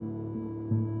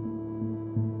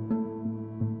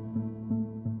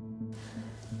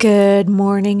Good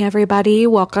morning, everybody.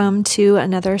 Welcome to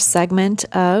another segment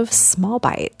of Small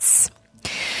Bites.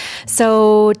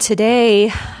 So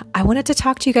today I wanted to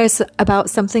talk to you guys about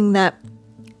something that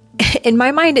in my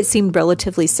mind it seemed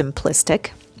relatively simplistic,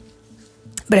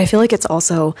 but I feel like it's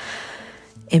also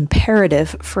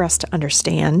imperative for us to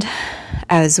understand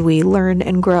as we learn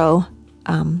and grow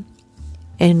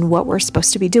in what we're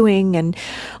supposed to be doing and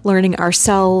learning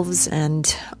ourselves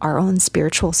and our own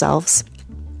spiritual selves.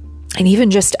 And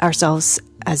even just ourselves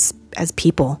as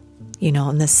people,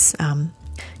 in this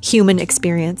human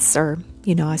experience or,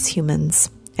 as humans.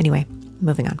 Anyway,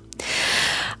 moving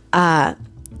on.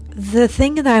 The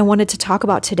thing that I wanted to talk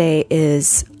about today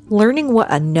is learning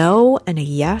what a no and a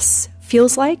yes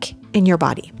feels like in your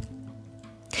body.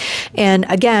 And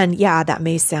again, that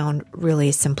may sound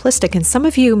really simplistic. And some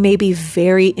of you may be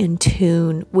very in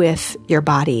tune with your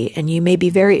body, and you may be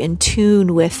very in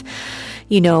tune with,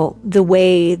 the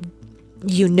way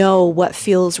what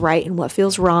feels right and what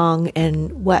feels wrong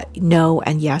and what no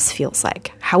and yes feels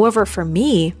like. However, for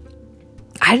me,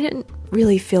 I didn't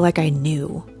really feel like I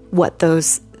knew what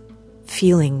those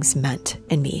feelings meant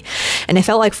in me. And I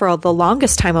felt like for the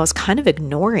longest time, I was kind of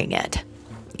ignoring it.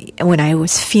 And when I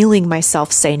was feeling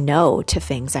myself say no to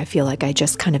things, I feel like I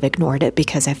just kind of ignored it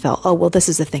because I felt, oh, well, this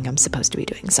is the thing I'm supposed to be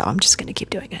doing, so I'm just going to keep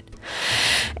doing it.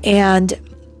 And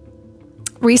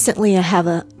recently I have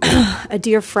a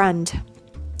dear friend.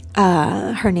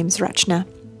 Her name's Rachna.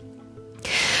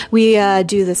 We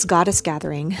do this goddess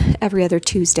gathering every other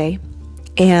Tuesday,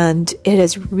 and it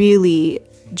has really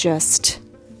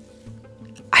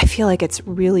I feel like it's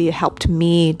really helped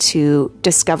me to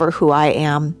discover who I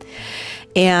am.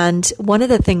 And one of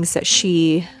the things that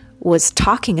she was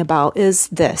talking about is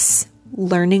this,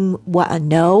 learning what a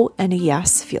no and a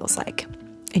yes feels like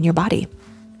in your body.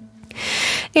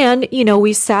 And,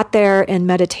 we sat there in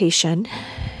meditation,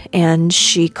 and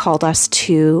she called us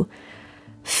to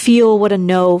feel what a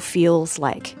no feels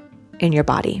like in your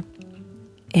body.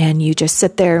 And you just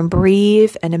sit there and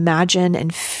breathe and imagine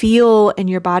and feel in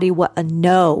your body what a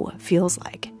no feels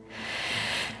like.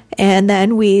 And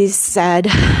then we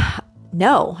said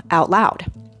no out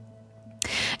loud.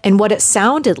 And what it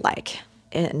sounded like,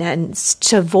 and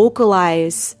to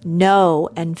vocalize no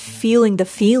and feeling the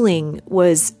feeling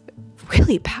was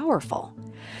really powerful.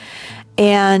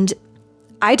 And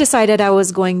I decided I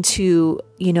was going to,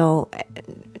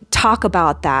 talk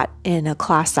about that in a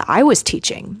class that I was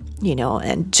teaching,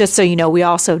 and just so you know, we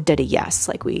also did a yes.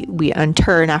 Like we in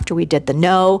turn, after we did the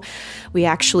no, we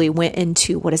actually went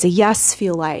into what does a yes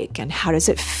feel like and how does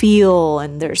it feel?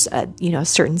 And there's a,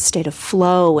 certain state of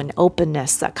flow and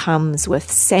openness that comes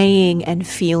with saying and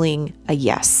feeling a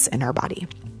yes in our body.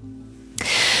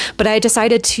 But I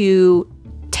decided to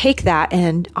take that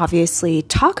and obviously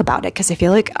talk about it because I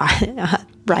feel like,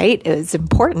 right, it's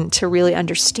important to really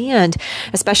understand,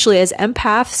 especially as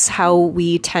empaths, how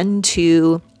we tend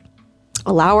to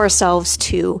allow ourselves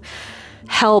to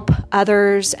help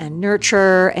others and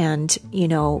nurture. And,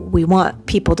 we want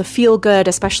people to feel good,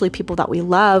 especially people that we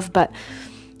love, but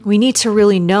we need to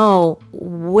really know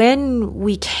when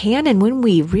we can and when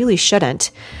we really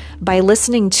shouldn't by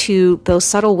listening to those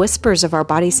subtle whispers of our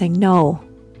body saying no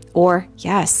or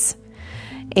yes.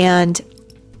 And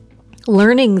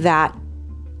learning that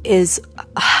is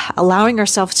allowing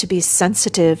ourselves to be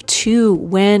sensitive to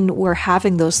when we're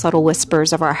having those subtle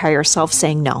whispers of our higher self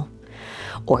saying no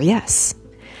or yes.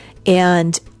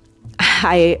 And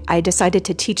I decided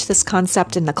to teach this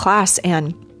concept in the class,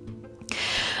 and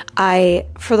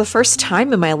for the first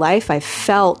time in my life, I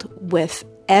felt with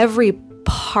every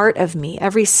part of me,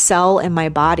 every cell in my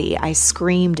body, I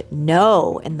screamed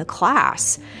no in the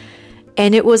class.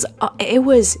 And it was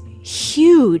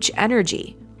huge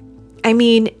energy. I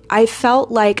mean, I felt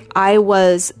like I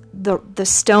was the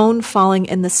stone falling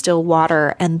in the still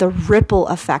water, and the ripple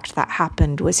effect that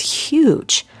happened was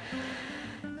huge.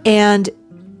 And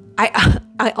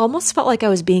I almost felt like I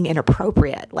was being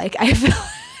inappropriate. Like I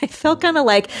felt kind of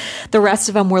like the rest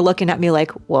of them were looking at me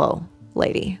like, whoa,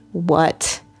 lady,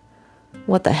 what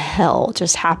the hell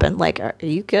just happened? Like, are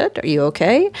you good? Are you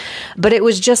okay? But it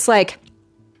was just like,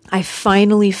 I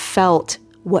finally felt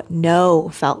what no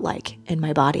felt like in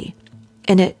my body.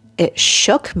 And it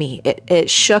shook me. It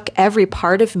shook every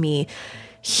part of me,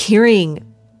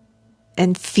 hearing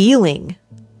and feeling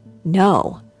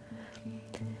no.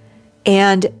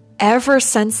 And ever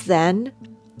since then,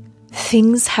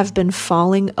 things have been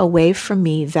falling away from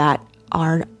me that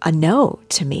are a no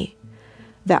to me,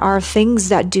 that are things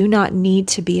that do not need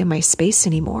to be in my space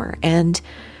anymore. And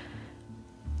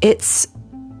it's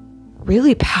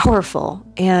really powerful.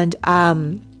 And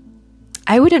I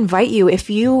I would invite you, if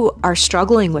you are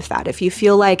struggling with that, if you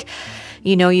feel like,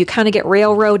 you kind of get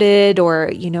railroaded,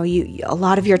 or, a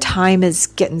lot of your time is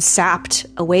getting sapped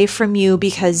away from you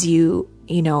because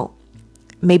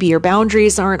maybe your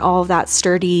boundaries aren't all that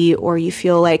sturdy, or you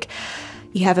feel like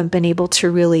you haven't been able to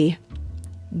really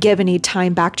give any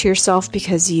time back to yourself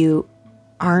because you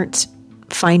aren't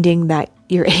finding that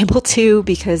you're able to,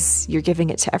 because you're giving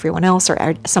it to everyone else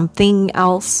or something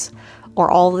else,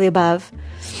 or all of the above.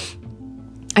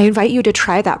 I invite you to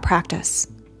try that practice.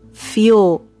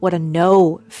 Feel what a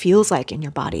no feels like in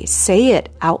your body. Say it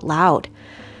out loud.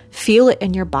 Feel it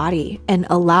in your body and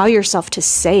allow yourself to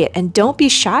say it. And don't be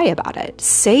shy about it.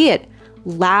 Say it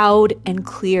loud and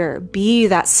clear. Be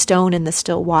that stone in the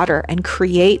still water and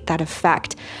create that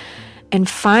effect, and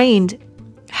find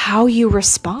how you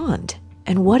respond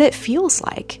and what it feels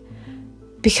like.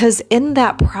 Because in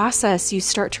that process, you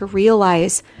start to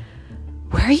realize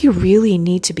where you really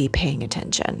need to be paying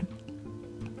attention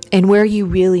and where you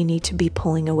really need to be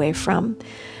pulling away from,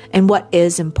 and what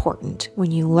is important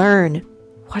when you learn,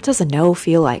 what does a no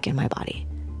feel like in my body?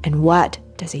 And what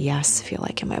does a yes feel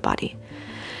like in my body?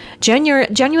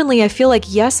 Genuinely, I feel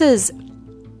like yeses,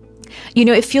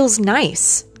 it feels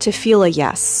nice to feel a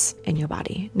yes in your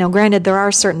body. Now, granted, there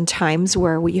are certain times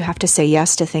where you have to say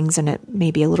yes to things and it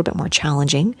may be a little bit more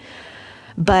challenging,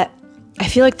 but I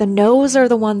feel like the no's are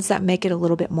the ones that make it a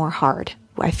little bit more hard.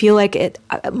 I feel like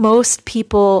most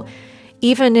people,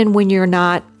 even when you're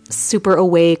not super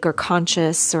awake or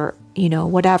conscious or,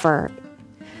 whatever,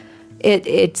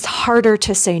 it's harder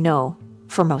to say no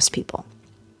for most people.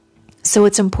 So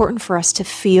it's important for us to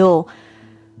feel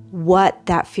what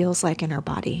that feels like in our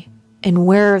body and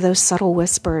where those subtle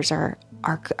whispers are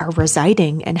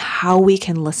residing and how we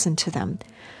can listen to them.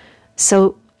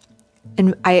 So,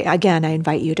 and I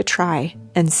invite you to try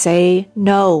and say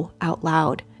no out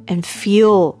loud and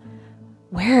feel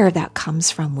where that comes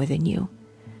from within you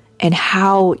and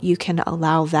how you can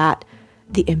allow that,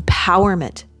 the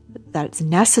empowerment that's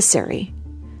necessary,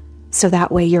 so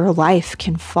that way your life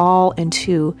can fall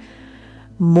into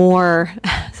more,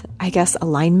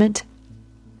 alignment,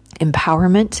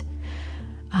 empowerment,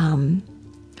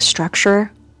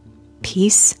 structure,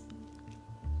 peace,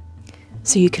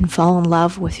 so you can fall in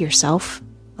love with yourself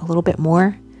a little bit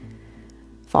more,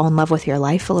 fall in love with your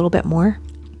life a little bit more,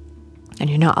 and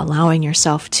you're not allowing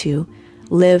yourself to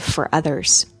live for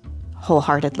others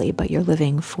wholeheartedly, but you're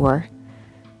living for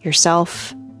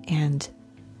yourself and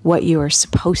what you are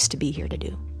supposed to be here to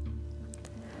do.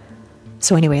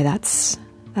 So anyway, that's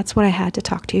what I had to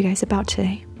talk to you guys about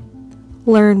today.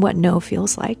 Learn what no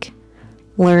feels like.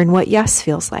 Learn what yes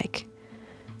feels like.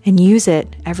 And use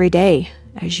it every day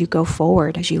as you go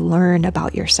forward, as you learn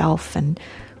about yourself and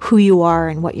who you are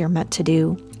and what you're meant to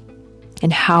do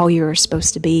and how you're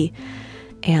supposed to be.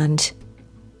 And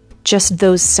just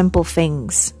those simple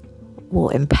things will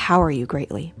empower you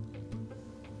greatly.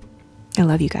 I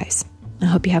love you guys. I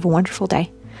hope you have a wonderful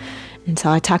day.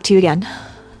 Until I talk to you again,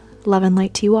 love and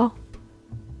light to you all.